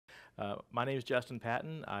My name is Justin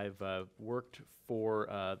Patton. I've worked for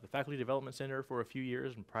the Faculty Development Center for a few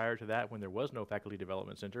years, and prior to that, when there was no Faculty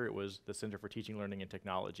Development Center, it was the Center for Teaching, Learning, and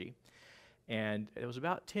Technology. And it was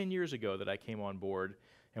about 10 years ago that I came on board,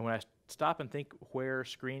 and when I stop and think where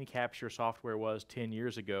screen capture software was 10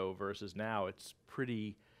 years ago versus now, it's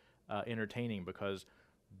pretty entertaining, because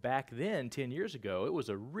back then, 10 years ago, it was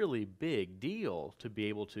a really big deal to be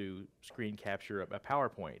able to screen capture a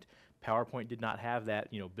PowerPoint. PowerPoint did not have that,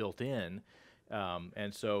 built in,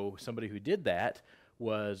 and so somebody who did that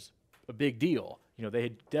was a big deal. They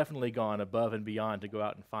had definitely gone above and beyond to go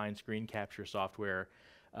out and find screen capture software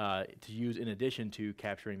to use in addition to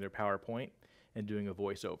capturing their PowerPoint and doing a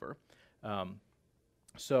voiceover.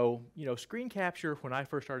 So, screen capture, when I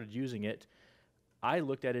first started using it, I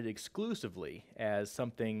looked at it exclusively as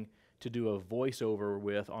something to do a voiceover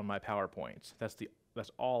with on my PowerPoints. That's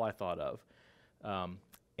all I thought of.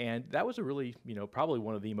 And that was a really, probably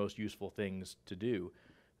one of the most useful things to do.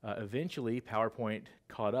 Eventually, PowerPoint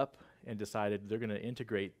caught up and decided they're going to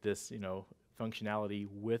integrate this, functionality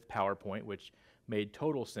with PowerPoint, which made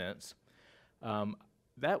total sense. Do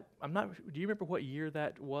you remember what year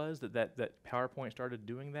that was that PowerPoint started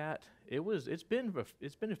doing that? It's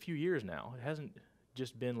been a few years now. It hasn't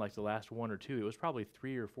just been like the last 1 or 2. It was probably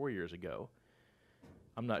 3 or 4 years ago.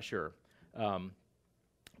 I'm not sure.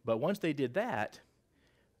 But once they did that,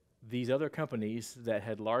 these other companies that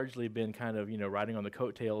had largely been kind of, riding on the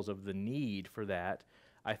coattails of the need for that,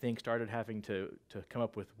 I think started having to come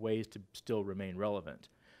up with ways to still remain relevant.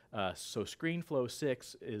 So ScreenFlow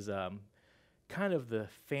 6 is kind of the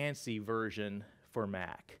fancy version for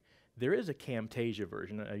Mac. There is a Camtasia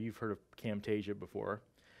version. You've heard of Camtasia before.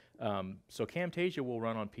 So Camtasia will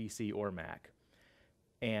run on PC or Mac,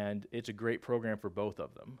 and it's a great program for both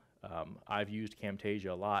of them. I've used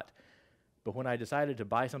Camtasia a lot, but when I decided to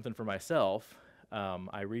buy something for myself,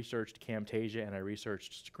 I researched Camtasia and I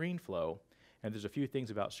researched ScreenFlow, and there's a few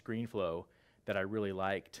things about ScreenFlow that I really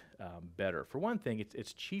liked better. For one thing,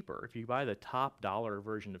 it's cheaper. If you buy the top dollar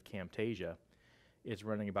version of Camtasia, it's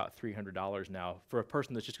running about $300 now for a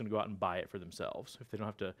person that's just going to go out and buy it for themselves. If they're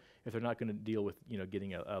not going to deal with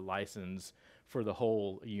getting a license for the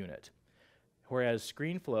whole unit. Whereas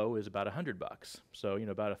ScreenFlow is about $100, so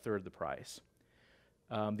about a third the price.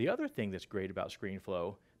 The other thing that's great about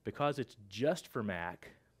ScreenFlow, because it's just for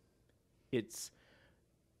Mac, it's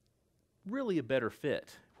really a better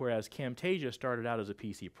fit. Whereas Camtasia started out as a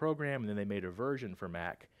PC program, and then they made a version for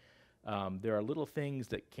Mac. There are little things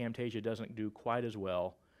that Camtasia doesn't do quite as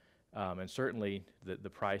well, and certainly the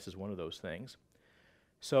price is one of those things.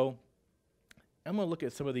 So I'm going to look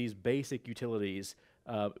at some of these basic utilities.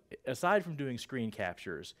 Aside from doing screen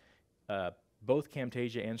captures, both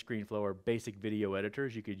Camtasia and ScreenFlow are basic video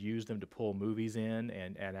editors. You could use them to pull movies in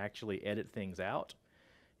and actually edit things out.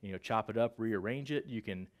 Chop it up, rearrange it. You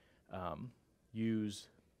can use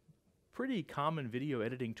pretty common video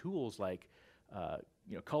editing tools like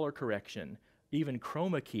color correction, even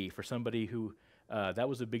chroma key for somebody who, that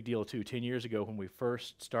was a big deal too. 10 years ago when we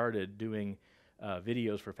first started doing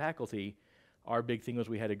videos for faculty, our big thing was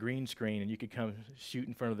we had a green screen, and you could come shoot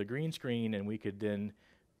in front of the green screen, and we could then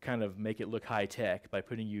kind of make it look high tech by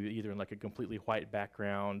putting you either in like a completely white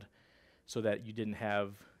background so that you didn't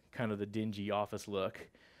have kind of the dingy office look.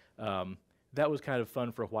 That was kind of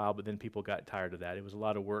fun for a while, but then people got tired of that. It was a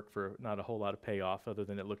lot of work for not a whole lot of payoff other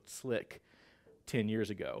than it looked slick 10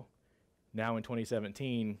 years ago. Now in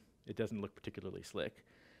 2017, it doesn't look particularly slick.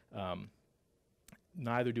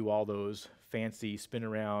 Neither do all those fancy spin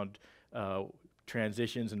around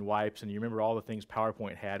transitions and wipes, and you remember all the things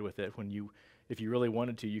PowerPoint had with it. If you really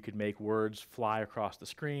wanted to, you could make words fly across the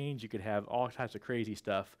screens. You could have all types of crazy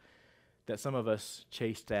stuff that some of us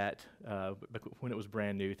chased at when it was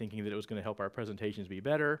brand new, thinking that it was going to help our presentations be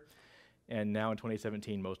better. And now in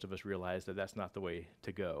 2017, most of us realize that that's not the way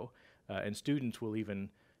to go. And students will even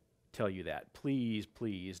tell you that. Please,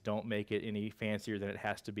 please don't make it any fancier than it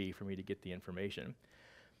has to be for me to get the information.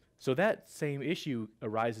 So that same issue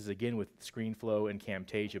arises again with ScreenFlow and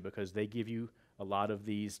Camtasia, because they give you a lot of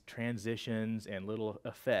these transitions and little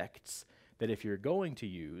effects that if you're going to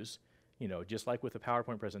use, just like with a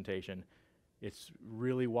PowerPoint presentation, it's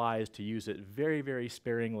really wise to use it very, very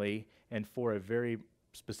sparingly and for a very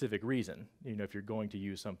specific reason, if you're going to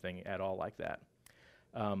use something at all like that.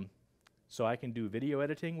 So I can do video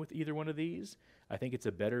editing with either one of these. I think it's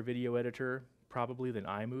a better video editor probably than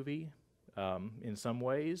iMovie in some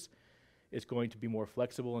ways. It's going to be more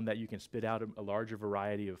flexible in that you can spit out a larger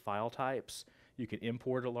variety of file types. You can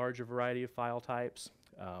import a larger variety of file types.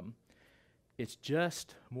 It's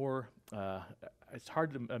just more, it's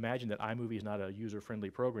hard to imagine that iMovie is not a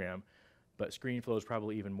user-friendly program, but ScreenFlow is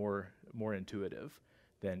probably even more intuitive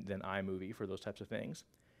than iMovie for those types of things.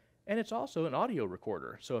 And it's also an audio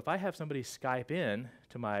recorder. So if I have somebody Skype in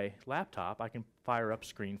to my laptop, I can fire up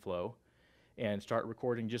ScreenFlow and start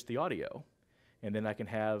recording just the audio. And then I can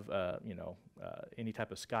have any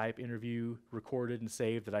type of Skype interview recorded and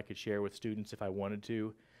saved that I could share with students if I wanted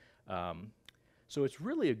to. So it's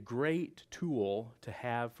really a great tool to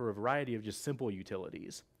have for a variety of just simple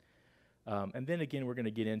utilities. And then again, we're going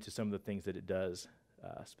to get into some of the things that it does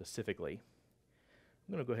specifically.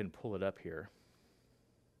 I'm going to go ahead and pull it up here.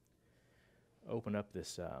 Open up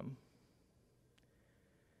this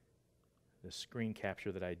this screen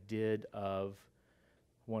capture that I did of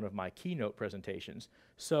one of my keynote presentations.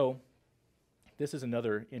 So this is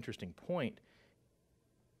another interesting point.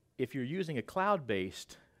 If you're using a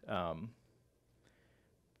cloud-based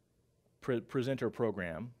presenter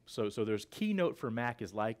program, so there's Keynote for Mac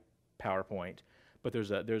is like PowerPoint, but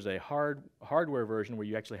there's a hardware version where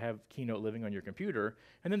you actually have Keynote living on your computer,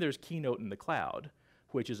 and then there's Keynote in the cloud,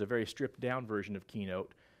 which is a very stripped down version of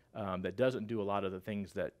Keynote that doesn't do a lot of the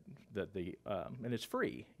things that and it's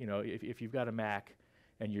free. You know, if you've got a Mac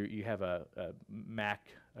and you have a Mac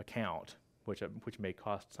account, which may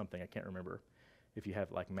cost something, I can't remember, if you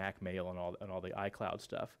have like Mac Mail and all the iCloud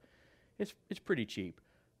stuff, it's pretty cheap.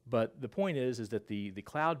 But the point is that the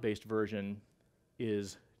cloud-based version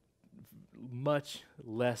is much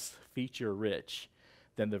less feature-rich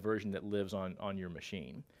than the version that lives on your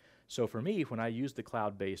machine. So for me, when I use the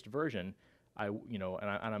cloud-based version,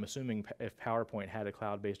 I'm assuming if PowerPoint had a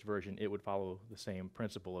cloud-based version, it would follow the same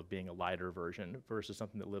principle of being a lighter version versus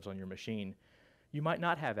something that lives on your machine. You might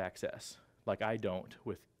not have access, like I don't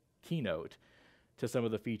with Keynote, to some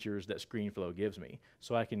of the features that ScreenFlow gives me.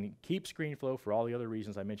 So I can keep ScreenFlow for all the other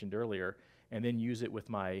reasons I mentioned earlier, and then use it with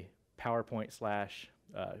my PowerPoint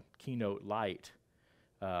 / Keynote Lite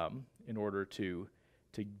in order to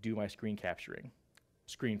do my screen capturing.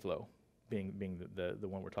 ScreenFlow being the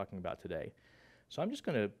one we're talking about today. So I'm just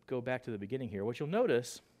going to go back to the beginning here. What you'll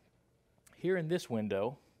notice here in this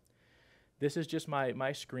window, this is just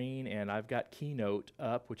my screen, and I've got Keynote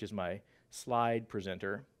up, which is my slide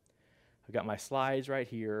presenter. I've got my slides right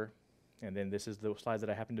here, and then this is the slides that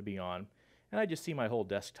I happen to be on, and I just see my whole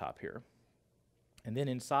desktop here. And then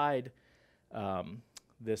inside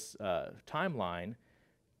this timeline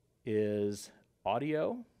is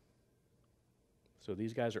audio. So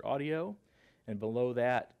these guys are audio, and below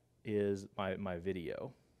that is my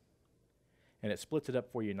video. And it splits it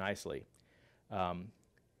up for you nicely. And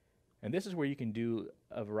this is where you can do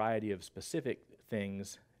a variety of specific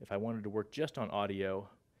things. If I wanted to work just on audio,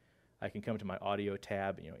 I can come to my audio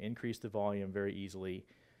tab, increase the volume very easily.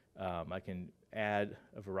 I can add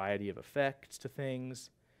a variety of effects to things.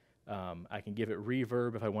 I can give it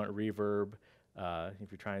reverb if I want reverb.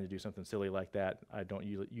 If you're trying to do something silly like that, I don't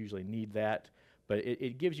usually need that. But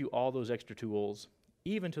it gives you all those extra tools,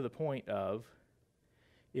 even to the point of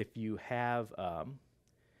if you have,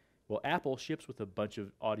 Apple ships with a bunch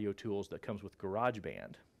of audio tools that comes with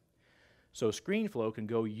GarageBand. So ScreenFlow can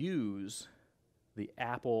go use the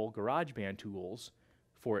Apple GarageBand tools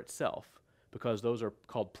for itself, because those are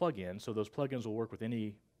called plugins. So those plugins will work with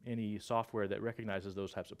any software that recognizes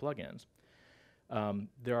those types of plugins.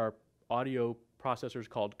 There are audio processors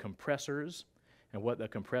called compressors, and what the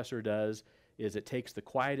compressor does is it takes the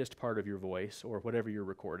quietest part of your voice or whatever you're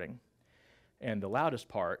recording and the loudest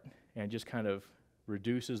part and just kind of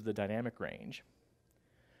reduces the dynamic range.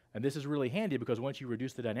 And this is really handy because once you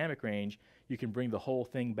reduce the dynamic range, you can bring the whole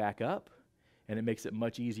thing back up, and it makes it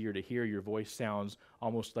much easier to hear. Your voice sounds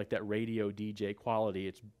almost like that radio DJ quality.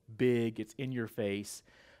 It's big, it's in your face,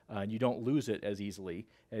 and you don't lose it as easily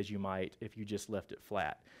as you might if you just left it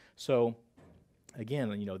flat. So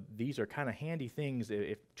again, these are kind of handy things,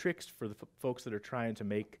 if tricks for the folks that are trying to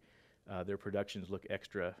make their productions look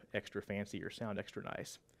extra fancy or sound extra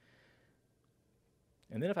nice.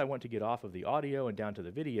 And then if I want to get off of the audio and down to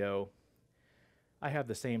the video, I have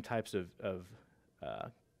the same types of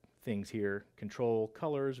things here: control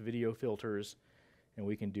colors, video filters, and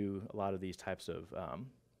we can do a lot of these types of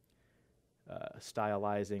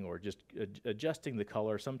stylizing or just adjusting the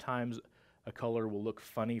color. Sometimes a color will look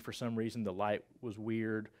funny for some reason. The light was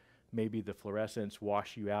weird. Maybe the fluorescence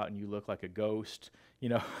washed you out and you look like a ghost.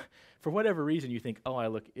 For whatever reason you think, oh, I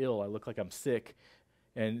look ill, I look like I'm sick.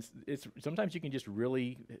 And sometimes you can just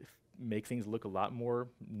really make things look a lot more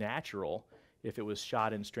natural if it was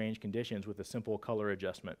shot in strange conditions with a simple color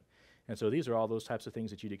adjustment. And so these are all those types of things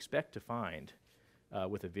that you'd expect to find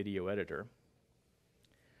with a video editor.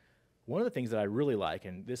 One of the things that I really like,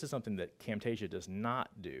 and this is something that Camtasia does not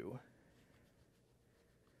do,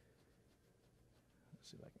 let's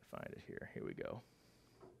see if I can find it here. Here we go.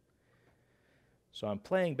 So I'm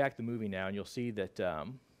playing back the movie now, and you'll see that the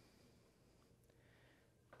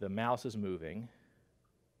mouse is moving.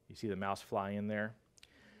 You see the mouse fly in there?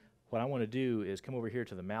 What I want to do is come over here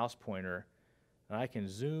to the mouse pointer, and I can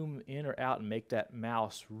zoom in or out and make that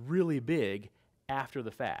mouse really big after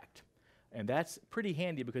the fact. And that's pretty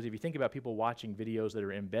handy because if you think about people watching videos that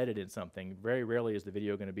are embedded in something, very rarely is the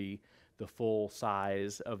video going to be the full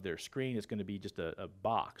size of their screen. It's going to be just a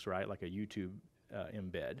box, right, like a YouTube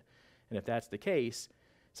embed. And if that's the case,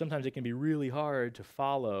 sometimes it can be really hard to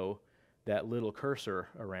follow that little cursor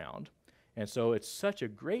around. And so it's such a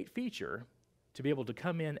great feature to be able to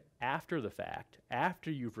come in after the fact,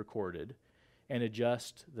 after you've recorded, and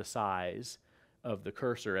adjust the size of the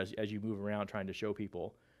cursor as you move around trying to show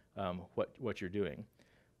people what you're doing.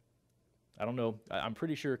 I don't know, I'm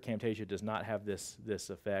pretty sure Camtasia does not have this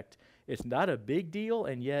effect. It's not a big deal,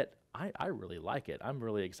 and yet I really like it. I'm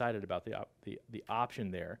really excited about the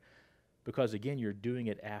option there because, again, you're doing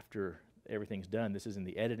it after everything's done. This is in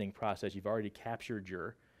the editing process. You've already captured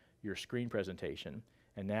your screen presentation,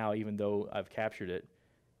 and now, even though I've captured it,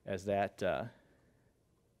 as that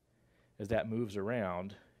moves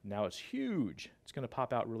around, now it's huge. It's going to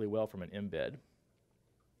pop out really well from an embed.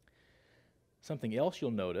 Something else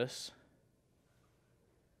you'll notice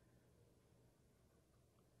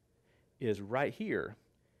is right here,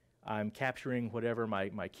 I'm capturing whatever my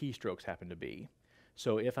keystrokes happen to be.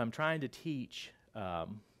 So if I'm trying to teach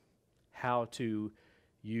how to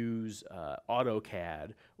use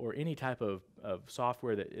AutoCAD or any type of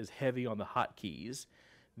software that is heavy on the hotkeys,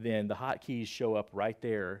 then the hotkeys show up right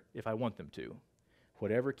there if I want them to.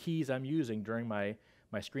 Whatever keys I'm using during my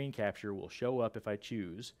screen capture will show up if I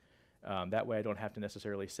choose. That way I don't have to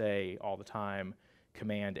necessarily say all the time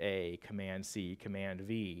Command A, Command C, Command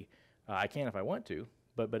V. I can if I want to,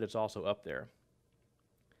 but it's also up there.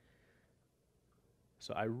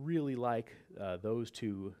 So I really like those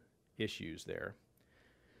two issues there.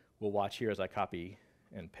 We'll watch here as I copy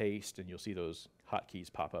and paste, and you'll see those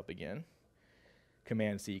hotkeys pop up again.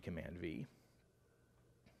 Command C, Command V.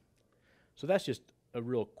 So that's just a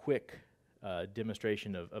real quick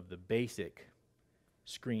demonstration of the basic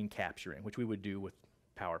screen capturing, which we would do with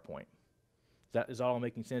PowerPoint. Is that all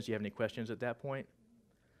making sense? Do you have any questions at that point?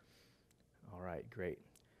 All right, great.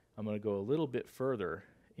 I'm going to go a little bit further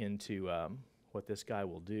into what this guy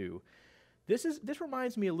will do. This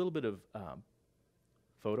reminds me a little bit of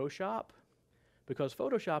Photoshop, because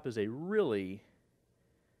Photoshop is a really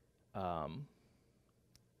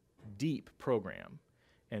deep program,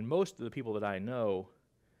 and most of the people that I know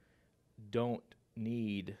don't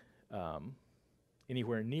need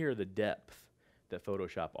anywhere near the depth that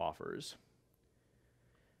Photoshop offers.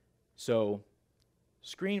 So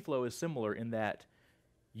ScreenFlow is similar in that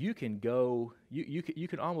you can go, you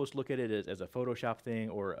can almost look at it as a Photoshop thing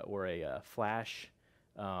or a Flash,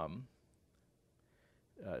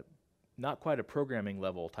 not quite a programming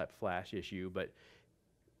level type Flash issue, but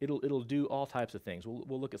it'll do all types of things.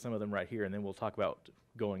 We'll look at some of them right here, and then we'll talk about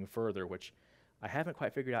going further, which I haven't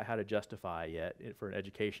quite figured out how to justify yet for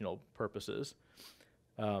educational purposes.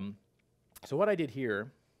 So what I did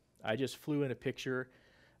here, I just flew in a picture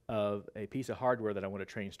of a piece of hardware that I want to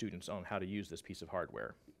train students on how to use this piece of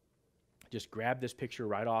hardware. Just grabbed this picture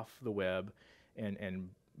right off the web and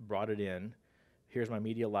brought it in. Here's my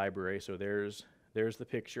media library, so there's the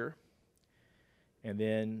picture. And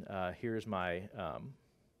then here's my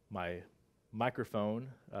my microphone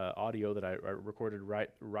audio that I recorded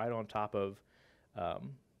right on top of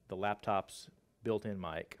the laptop's built-in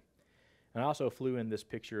mic. And I also flew in this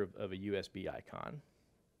picture of a USB icon.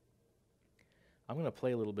 I'm going to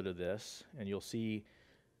play a little bit of this, and you'll see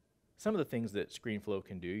some of the things that ScreenFlow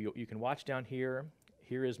can do. You can watch down here.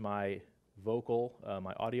 Here is my vocal,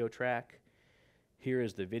 my audio track. Here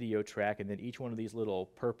is the video track, and then each one of these little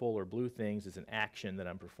purple or blue things is an action that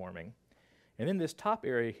I'm performing. And then this top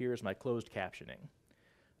area here is my closed captioning.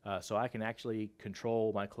 So I can actually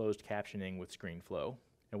control my closed captioning with ScreenFlow,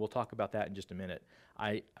 and we'll talk about that in just a minute.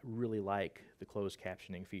 I really like the closed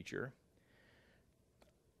captioning feature.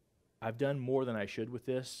 I've done more than I should with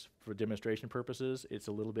this for demonstration purposes. It's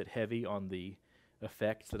a little bit heavy on the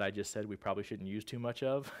effects that I just said we probably shouldn't use too much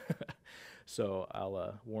of. So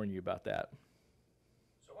I'll warn you about that.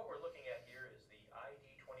 So what we're looking at here is the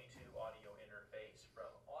ID22 audio interface from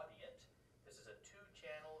Audient. This is a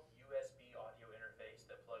 2-channel USB audio interface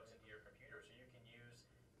that plugs into your computer, so you can use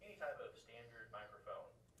any type of standard microphone.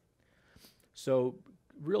 So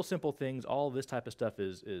real simple things, all this type of stuff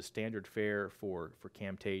is standard fare for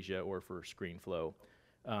Camtasia or for ScreenFlow.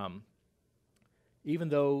 Even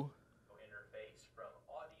though interface from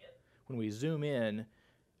Audient, when we zoom in,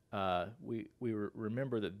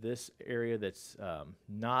 remember that this area that's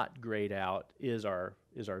not grayed out is our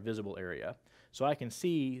visible area. So I can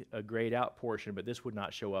see a grayed out portion, but this would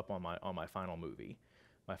not show up on my final movie.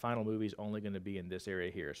 My final movie is only going to be in this area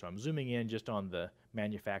here. So I'm zooming in just on the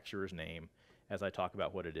manufacturer's name as I talk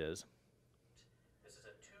about what it is. This is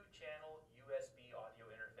a 2-channel USB audio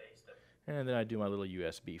interface. And then I do my little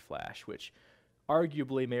USB flash, which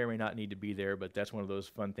arguably may or may not need to be there, but that's one of those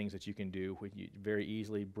fun things that you can do when you very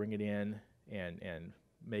easily bring it in and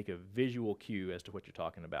make a visual cue as to what you're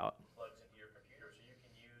talking about. Plugs into your computer so you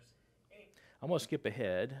can use any. I'm going to skip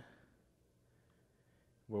ahead.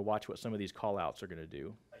 We'll watch what some of these call-outs are going to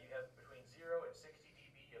do. You have between 0 and 60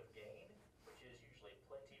 dB of gain, which is usually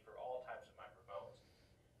plenty for all types of microphones.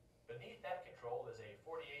 Beneath that control is a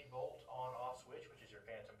 48-volt on-off switch, which is your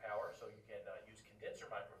phantom power, so you can use condenser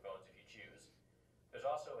microphones if you choose. There's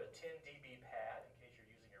also a 10 dB pad in case you're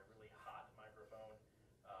using a really hot microphone,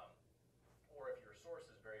 or if your source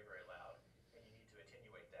is very, very loud and you need to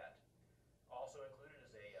attenuate that. Also included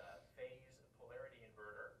is a phase polarity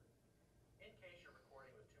inverter in case you're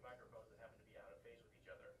recording with 2 microphones that happen to be out of phase with each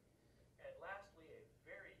other. And lastly, a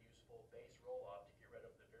very useful bass roll-off to get rid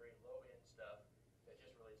of the very low-end stuff that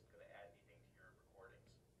just really isn't going to add anything to your recordings.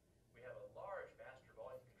 We have a large master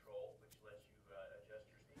volume control which lets you adjust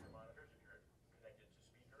your speaker monitors if you're connected to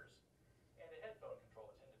speakers, and a headphone control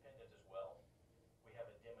that's independent as well. We have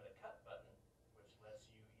a dim and a cut button which lets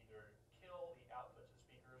you either kill the outputs of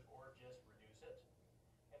speakers or just reduce it.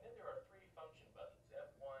 And then there are 3 function buttons,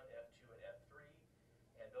 F1, F2, and F3,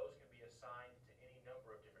 and those can be assigned to any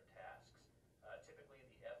number of different tasks. Typically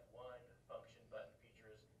the F1 function button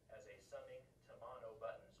features as a summing to mono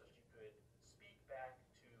button so that you could speak back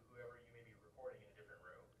to whoever you may be recording in a different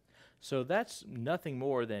room. So that's nothing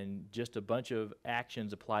more than just a bunch of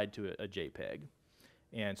actions applied to a JPEG.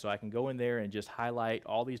 And so I can go in there and just highlight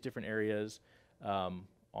all these different areas on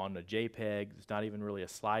a JPEG. It's not even really a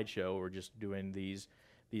slideshow. We're just doing these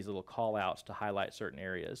little call-outs to highlight certain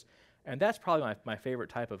areas. And that's probably my favorite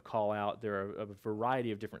type of call-out. There are a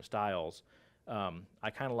variety of different styles. I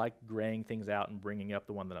kind of like graying things out and bringing up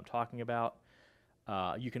the one that I'm talking about.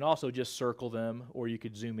 You can also just circle them, or you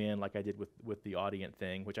could zoom in like I did with the Audient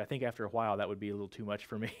thing, which I think after a while that would be a little too much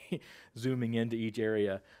for me, zooming into each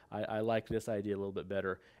area. I like this idea a little bit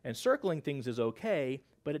better. And circling things is okay,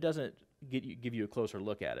 but it doesn't give you a closer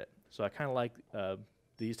look at it. So I kind of like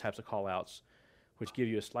these types of call-outs, which give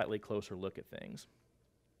you a slightly closer look at things.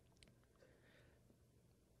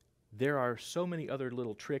 There are so many other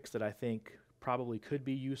little tricks that I think probably could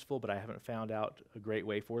be useful, but I haven't found out a great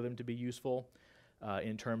way for them to be useful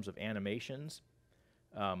in terms of animations,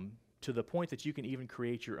 to the point that you can even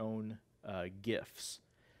create your own GIFs.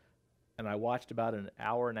 And I watched about an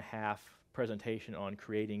 1.5-hour presentation on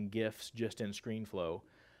creating GIFs just in ScreenFlow,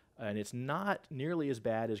 and it's not nearly as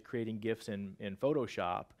bad as creating GIFs in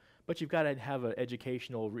Photoshop, but you've got to have an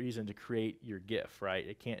educational reason to create your GIF, right?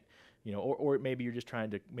 It can't, you know, or maybe you're just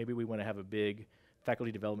trying to, maybe we want to have a big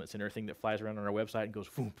faculty development center thing that flies around on our website and goes,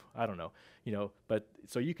 whoop, I don't know, you know, but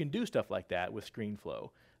so you can do stuff like that with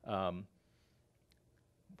ScreenFlow.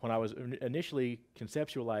 When I was initially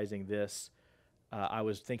conceptualizing this, I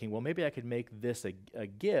was thinking, well, maybe I could make this a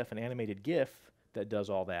GIF, an animated GIF that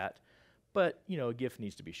does all that, but, you know, a GIF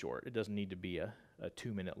needs to be short. It doesn't need to be a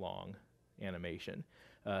 2-minute long animation.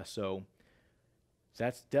 So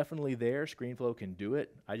that's definitely there. ScreenFlow can do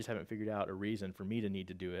it. I just haven't figured out a reason for me to need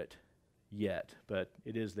to do it yet, but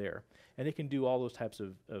it is there. And it can do all those types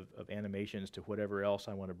of animations to whatever else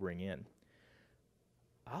I want to bring in.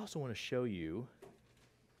 I also want to show you,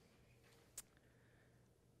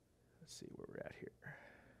 let's see where we're at here.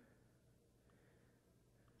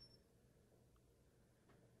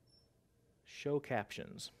 Show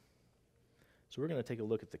captions. So we're going to take a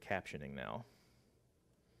look at the captioning now.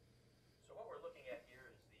 So what we're looking at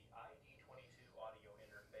here is the ID22 audio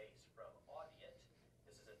interface from Audient.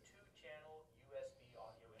 This is a 2-channel USB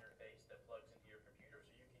audio interface that plugs into your computer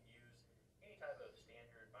so you can use any type of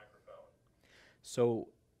standard microphone. So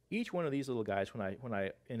each one of these little guys, when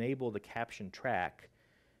I enable the caption track,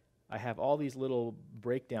 I have all these little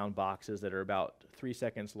breakdown boxes that are about 3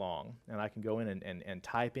 seconds long, and I can go in and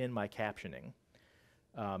type in my captioning.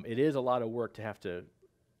 It is a lot of work to have to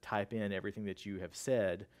type in everything that you have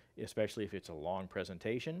said, especially if it's a long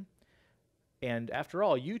presentation. And after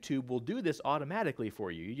all, YouTube will do this automatically for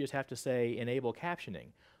you. You just have to say enable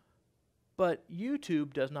captioning. But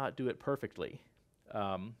YouTube does not do it perfectly.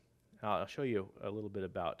 I'll show you a little bit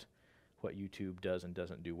about what YouTube does and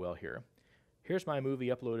doesn't do well here. Here's my movie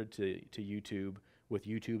uploaded to YouTube with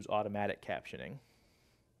YouTube's automatic captioning.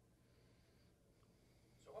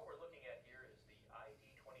 So what we're looking at here is the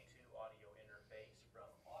ID22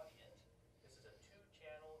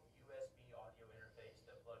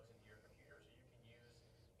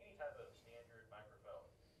 type of standard microphone,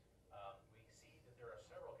 we see that there are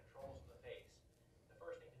several controls in the face. The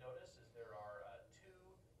first thing to notice is there are two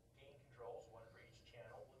gain controls, one for each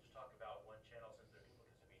channel. We'll just talk about one channel since they're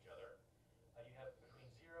duplicates of each other. You have between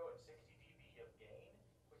 0 and 60 dB of gain,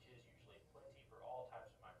 which is usually plenty for all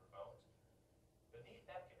types of microphones. Beneath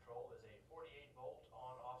that control is a 48-volt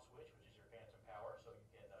on-off switch, which is your phantom power, so you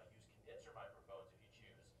can use condenser microphones if you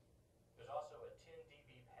choose. There's also a 10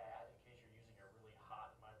 dB pad in case you're using a really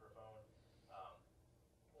hot microphone,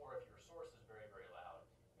 or if your source is very, very loud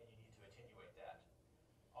and you need to attenuate that.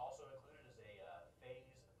 Also included is a phase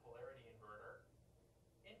polarity inverter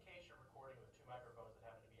in case you're recording with two microphones that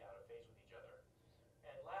happen to be out of phase with each other.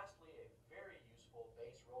 And lastly, a very useful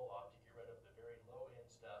bass roll-off to get rid of the very low-end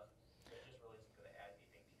stuff that just really isn't going to add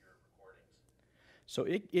anything to your recordings. So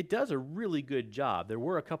it does a really good job. There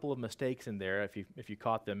were a couple of mistakes in there. If you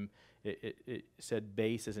caught them, it said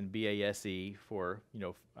bass as in B-A-S-E for, you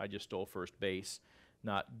know, I just stole first bass,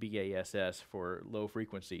 not B-A-S-S for low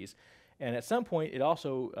frequencies. And at some point, it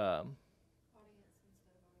also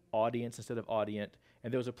audience instead of audient.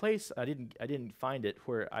 And there was a place I didn't find it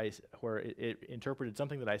where it interpreted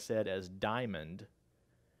something that I said as diamond.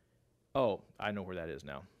 Oh, I know where that is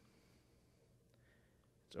now.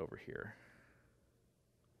 It's over here.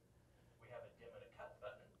 We have a dim and a cut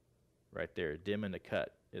button. Right there, dim and a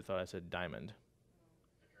cut. It thought I said diamond.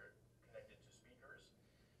 If you're connected to speakers.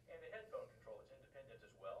 And the headphone control is independent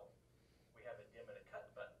as well. We have a dim and a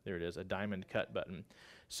cut button. There it is, a diamond cut button.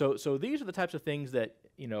 So these are the types of things that,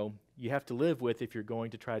 you know, you have to live with if you're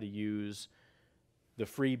going to try to use the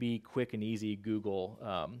freebie, quick and easy Google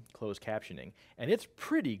closed captioning. And it's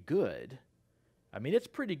pretty good. I mean, it's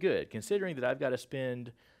pretty good. Considering that I've got to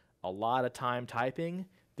spend a lot of time typing,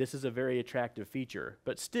 this is a very attractive feature.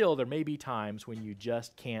 But still, there may be times when you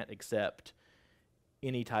just can't accept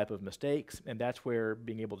any type of mistakes, and that's where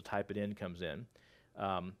being able to type it in comes in.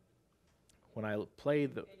 When I play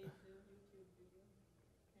the...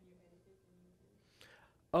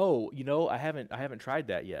 Oh, you know, I haven't tried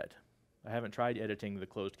that yet. I haven't tried editing the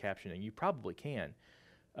closed captioning. You probably can.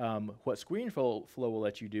 What ScreenFlow will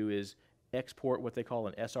let you do is export what they call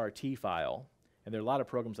an SRT file, and there are a lot of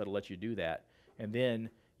programs that'll let you do that. And then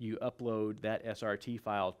you upload that SRT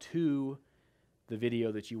file to the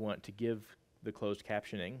video that you want to give the closed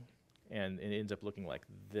captioning, and it ends up looking like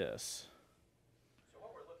this. So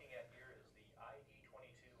what we're looking at here is the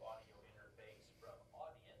ID22 audio interface from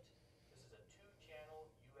Audient. This is a 2-channel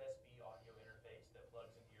USB audio interface that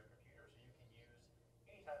plugs into your computer, so you can use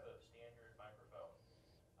any type of standard microphone.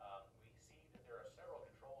 We see that there are several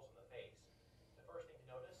controls in the face. The first thing to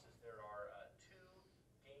notice is there are 2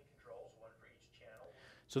 gain controls, one for each channel.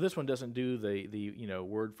 So this one doesn't do the you know,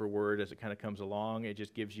 word for word as it kind of comes along. It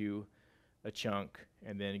just gives you a chunk,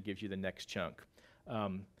 and then it gives you the next chunk.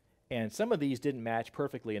 And some of these didn't match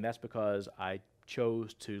perfectly, and that's because I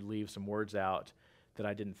chose to leave some words out that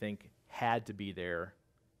I didn't think had to be there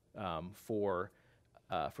for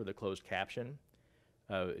the closed caption.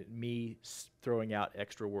 Me throwing out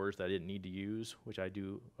extra words that I didn't need to use, which I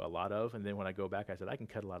do a lot of, and then when I go back I said I can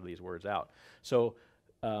cut a lot of these words out. So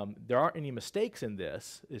there aren't any mistakes in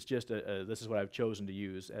this. It's just this is what I've chosen to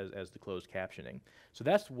use as the closed captioning. So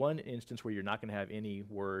that's one instance where you're not going to have any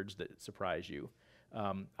words that surprise you.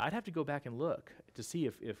 I'd have to go back and look to see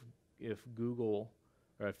if Google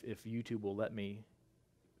or if YouTube will let me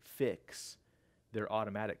fix their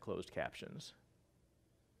automatic closed captions.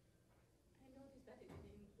 I noticed that it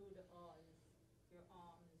didn't include the your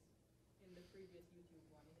arms in the previous YouTube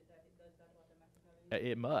one. Is it that it does that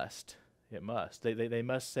automatically? It must. It must. They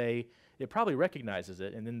must say, it probably recognizes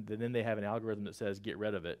it, and then they have an algorithm that says, get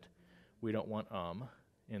rid of it. We don't want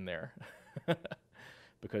in there.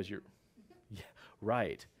 Because you're, yeah,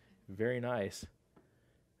 right. Very nice.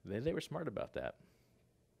 They were smart about that.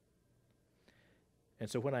 And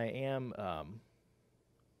so when I am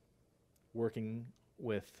working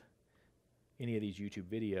with any of these YouTube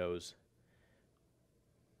videos,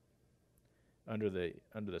 under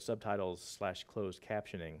the subtitles / closed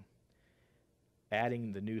captioning,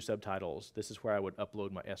 adding the new subtitles, this is where I would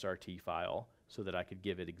upload my SRT file so that I could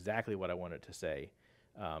give it exactly what I wanted to say,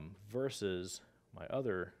 versus my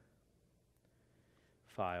other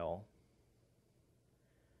file,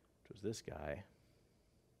 which was this guy.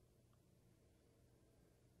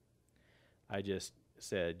 I just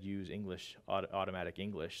said use English, automatic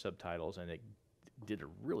English subtitles, and it did a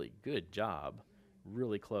really good job,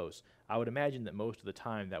 really close. I would imagine that most of the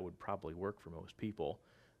time that would probably work for most people,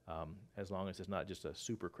 as long as it's not just a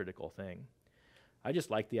super critical thing. I just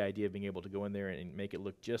like the idea of being able to go in there and make it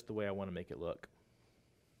look just the way I want to make it look.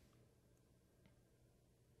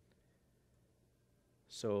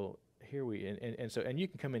 So here and you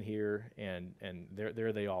can come in here and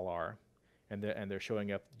there they all are, and they're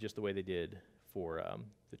showing up just the way they did for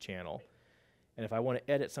the channel. And if I want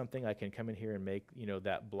to edit something, I can come in here and make, you know,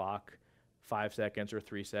 that block 5 seconds or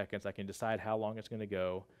 3 seconds. I can decide how long it's going to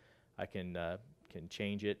go. I can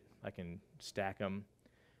change it. I can stack them,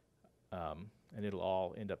 and it'll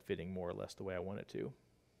all end up fitting more or less the way I want it to.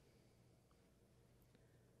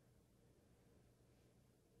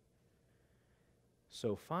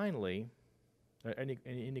 So finally,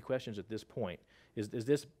 any questions at this point? Is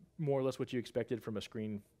this more or less what you expected from a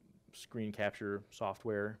screen capture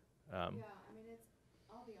software? Yeah, I mean,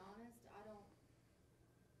 I'll be honest, I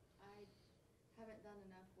haven't done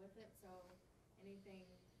enough with it, so anything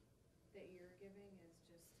that you're giving is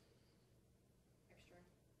just extra.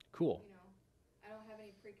 Cool. You know, I don't have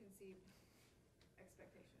any preconceived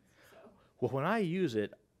expectations, so. Well, when I use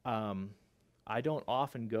it, I don't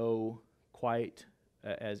often go quite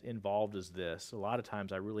as involved as this. A lot of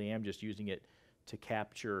times I really am just using it to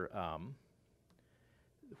capture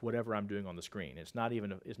whatever I'm doing on the screen. It's not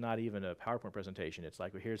even a PowerPoint presentation. It's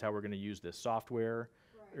like, well, here's how we're going to use this software,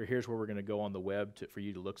 Right. or here's where we're going to go on the web for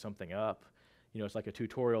you to look something up. You know, it's like a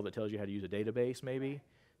tutorial that tells you how to use a database, maybe. Right.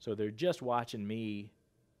 So they're just watching me,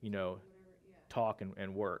 you know, Whatever, yeah. talk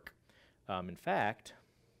and work. In fact,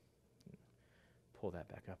 pull that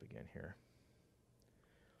back up again here.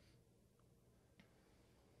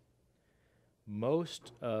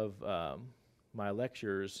 Most of my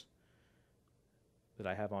lectures that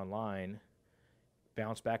I have online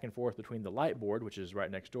bounce back and forth between the light board, which is right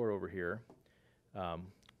next door over here,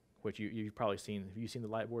 which you've probably seen. Have you seen the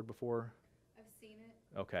light board before? I've seen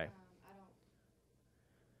it. Okay.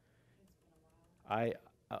 I don't,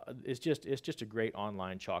 it's been a while. It's just a great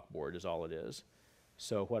online chalkboard is all it is.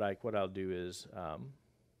 So what I'll do is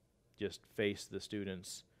just face the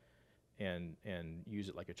students and use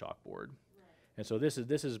it like a chalkboard. Right. And so this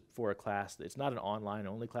is for a class. It's not an online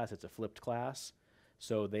only class. It's a flipped class.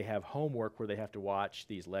 So they have homework where they have to watch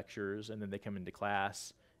these lectures, and then they come into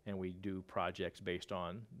class and we do projects based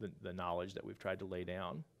on the knowledge that we've tried to lay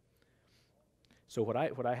down. So what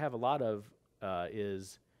I have a lot of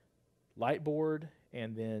is lightboard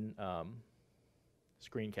and then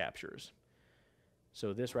screen captures.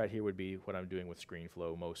 So this right here would be what I'm doing with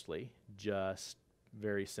ScreenFlow mostly, just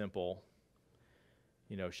very simple,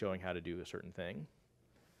 you know, showing how to do a certain thing.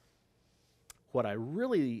 What I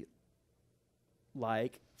really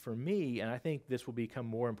like for me, and I think this will become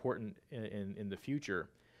more important in the future,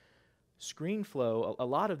 ScreenFlow, a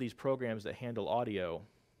lot of these programs that handle audio,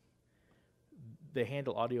 they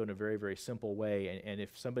handle audio in a very, very simple way. And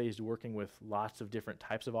if somebody's working with lots of different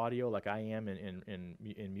types of audio, like I am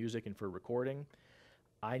in music and for recording,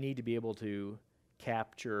 I need to be able to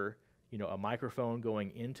capture, you know, a microphone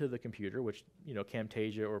going into the computer, which, you know,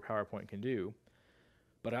 Camtasia or PowerPoint can do.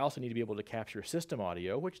 But I also need to be able to capture system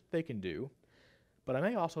audio, which they can do. But I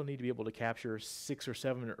may also need to be able to capture 6 or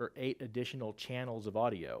 7 or 8 additional channels of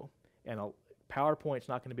audio. And PowerPoint's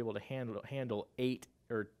not going to be able to handle 8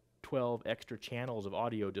 or 12 extra channels of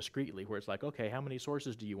audio discretely, where it's like, okay, how many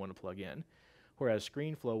sources do you want to plug in? Whereas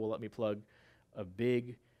ScreenFlow will let me plug a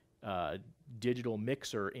big digital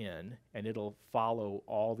mixer in, and it'll follow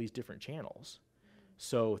all these different channels.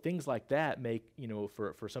 So things like that make, you know,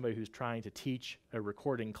 for somebody who's trying to teach a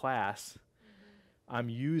recording class, I'm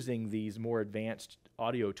using these more advanced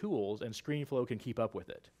audio tools, and ScreenFlow can keep up with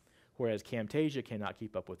it, whereas Camtasia cannot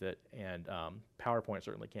keep up with it, and PowerPoint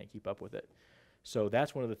certainly can't keep up with it. So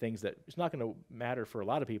that's one of the things that it's not going to matter for a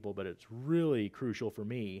lot of people, but it's really crucial for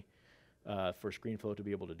me for ScreenFlow to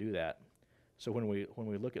be able to do that. So when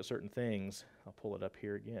we look at certain things, I'll pull it up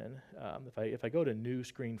here again. If I go to New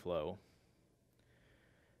ScreenFlow,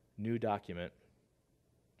 New Document,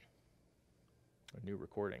 or New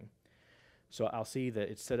Recording, so I'll see that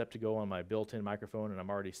it's set up to go on my built-in microphone, and I'm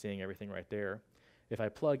already seeing everything right there. If I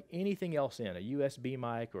plug anything else in, a USB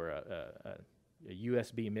mic or a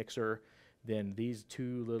USB mixer, then these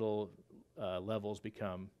two little levels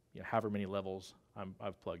become, you know, however many levels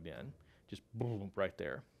I've plugged in, just boom, right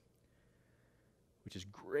there, which is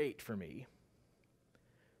great for me.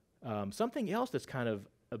 Something else that's kind of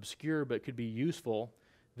obscure but could be useful,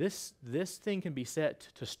 this thing can be set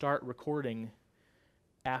to start recording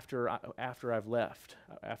after I've left,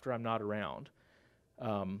 after I'm not around.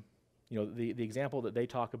 You know, the example that they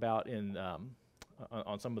talk about in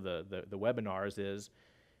on some of the webinars is,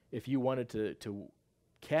 if you wanted to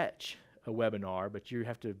catch a webinar but you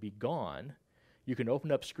have to be gone, you can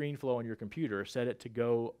open up ScreenFlow on your computer, set it to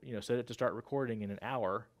go, you know, set it to start recording in an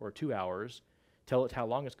hour or 2 hours, tell it how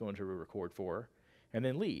long it's going to record for, and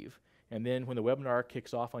then leave. And then when the webinar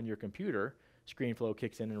kicks off on your computer, ScreenFlow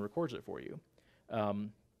kicks in and records it for you.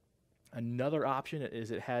 Another option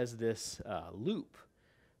is it has this loop,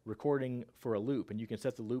 recording for a loop, and you can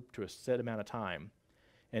set the loop to a set amount of time,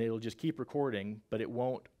 and it'll just keep recording, but it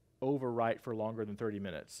won't overwrite for longer than 30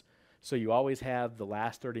 minutes. So you always have the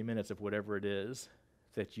last 30 minutes of whatever it is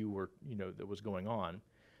that you were, that was going on,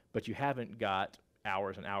 but you haven't got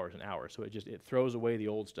hours and hours and hours. So it throws away the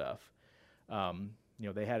old stuff.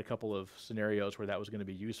 They had a couple of scenarios where that was going to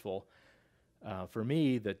be useful. For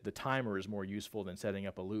me, the timer is more useful than setting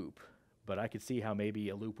up a loop, but I could see how maybe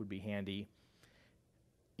a loop would be handy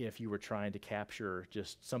if you were trying to capture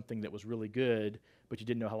just something that was really good, but you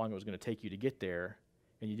didn't know how long it was going to take you to get there,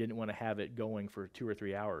 and you didn't want to have it going for 2 or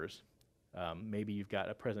 3 hours. Maybe you've got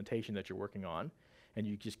a presentation that you're working on, and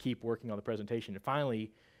you just keep working on the presentation, and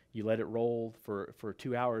finally you let it roll for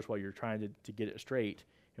 2 hours while you're trying to get it straight.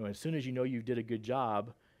 And as soon as you know you did a good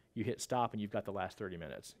job, you hit stop and you've got the last 30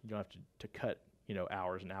 minutes. You don't have to cut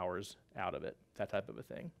hours and hours out of it, that type of a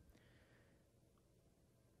thing.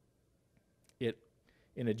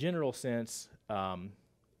 In a general sense,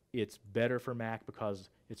 it's better for Mac because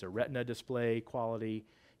it's a retina display quality.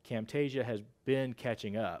 Camtasia has been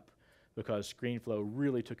catching up because ScreenFlow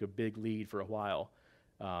really took a big lead for a while.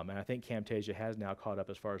 And I think Camtasia has now caught up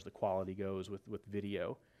as far as the quality goes with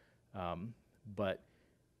video. But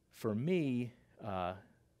for me,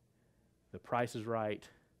 the price is right.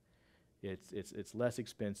 It's less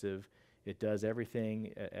expensive. It does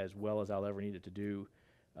everything as well as I'll ever need it to do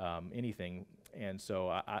anything. And so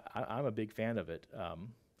I'm a big fan of it.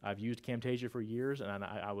 I've used Camtasia for years, and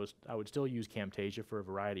I would still use Camtasia for a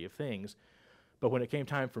variety of things. But when it came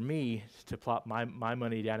time for me to plop my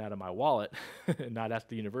money down out of my wallet and not ask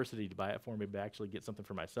the university to buy it for me, but actually get something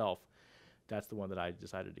for myself, that's the one that I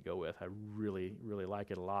decided to go with. I really, really like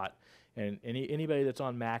it a lot. And anybody that's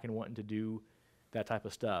on Mac and wanting to do that type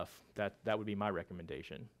of stuff, that would be my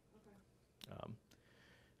recommendation. Okay.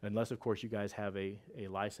 Unless, of course, you guys have a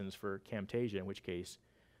license for Camtasia, in which case,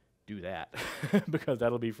 do that, because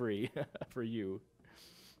that'll be free for you.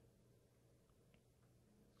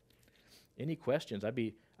 Any questions? I've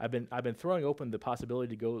been throwing open the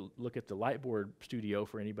possibility to go look at the Lightboard Studio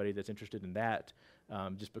for anybody that's interested in that,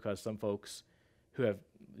 just because some folks who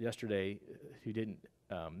didn't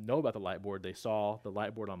know about the Lightboard, they saw the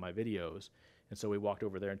Lightboard on my videos, and so we walked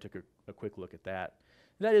over there and took a quick look at that.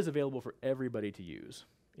 And that is available for everybody to use,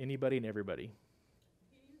 anybody and everybody. Do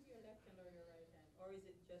you use your left hand or your right hand, or is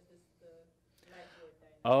it just the Lightboard thing?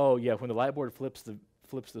 Oh yeah, when the Lightboard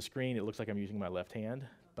flips the screen, it looks like I'm using my left hand,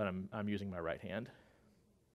 but I'm using my right hand.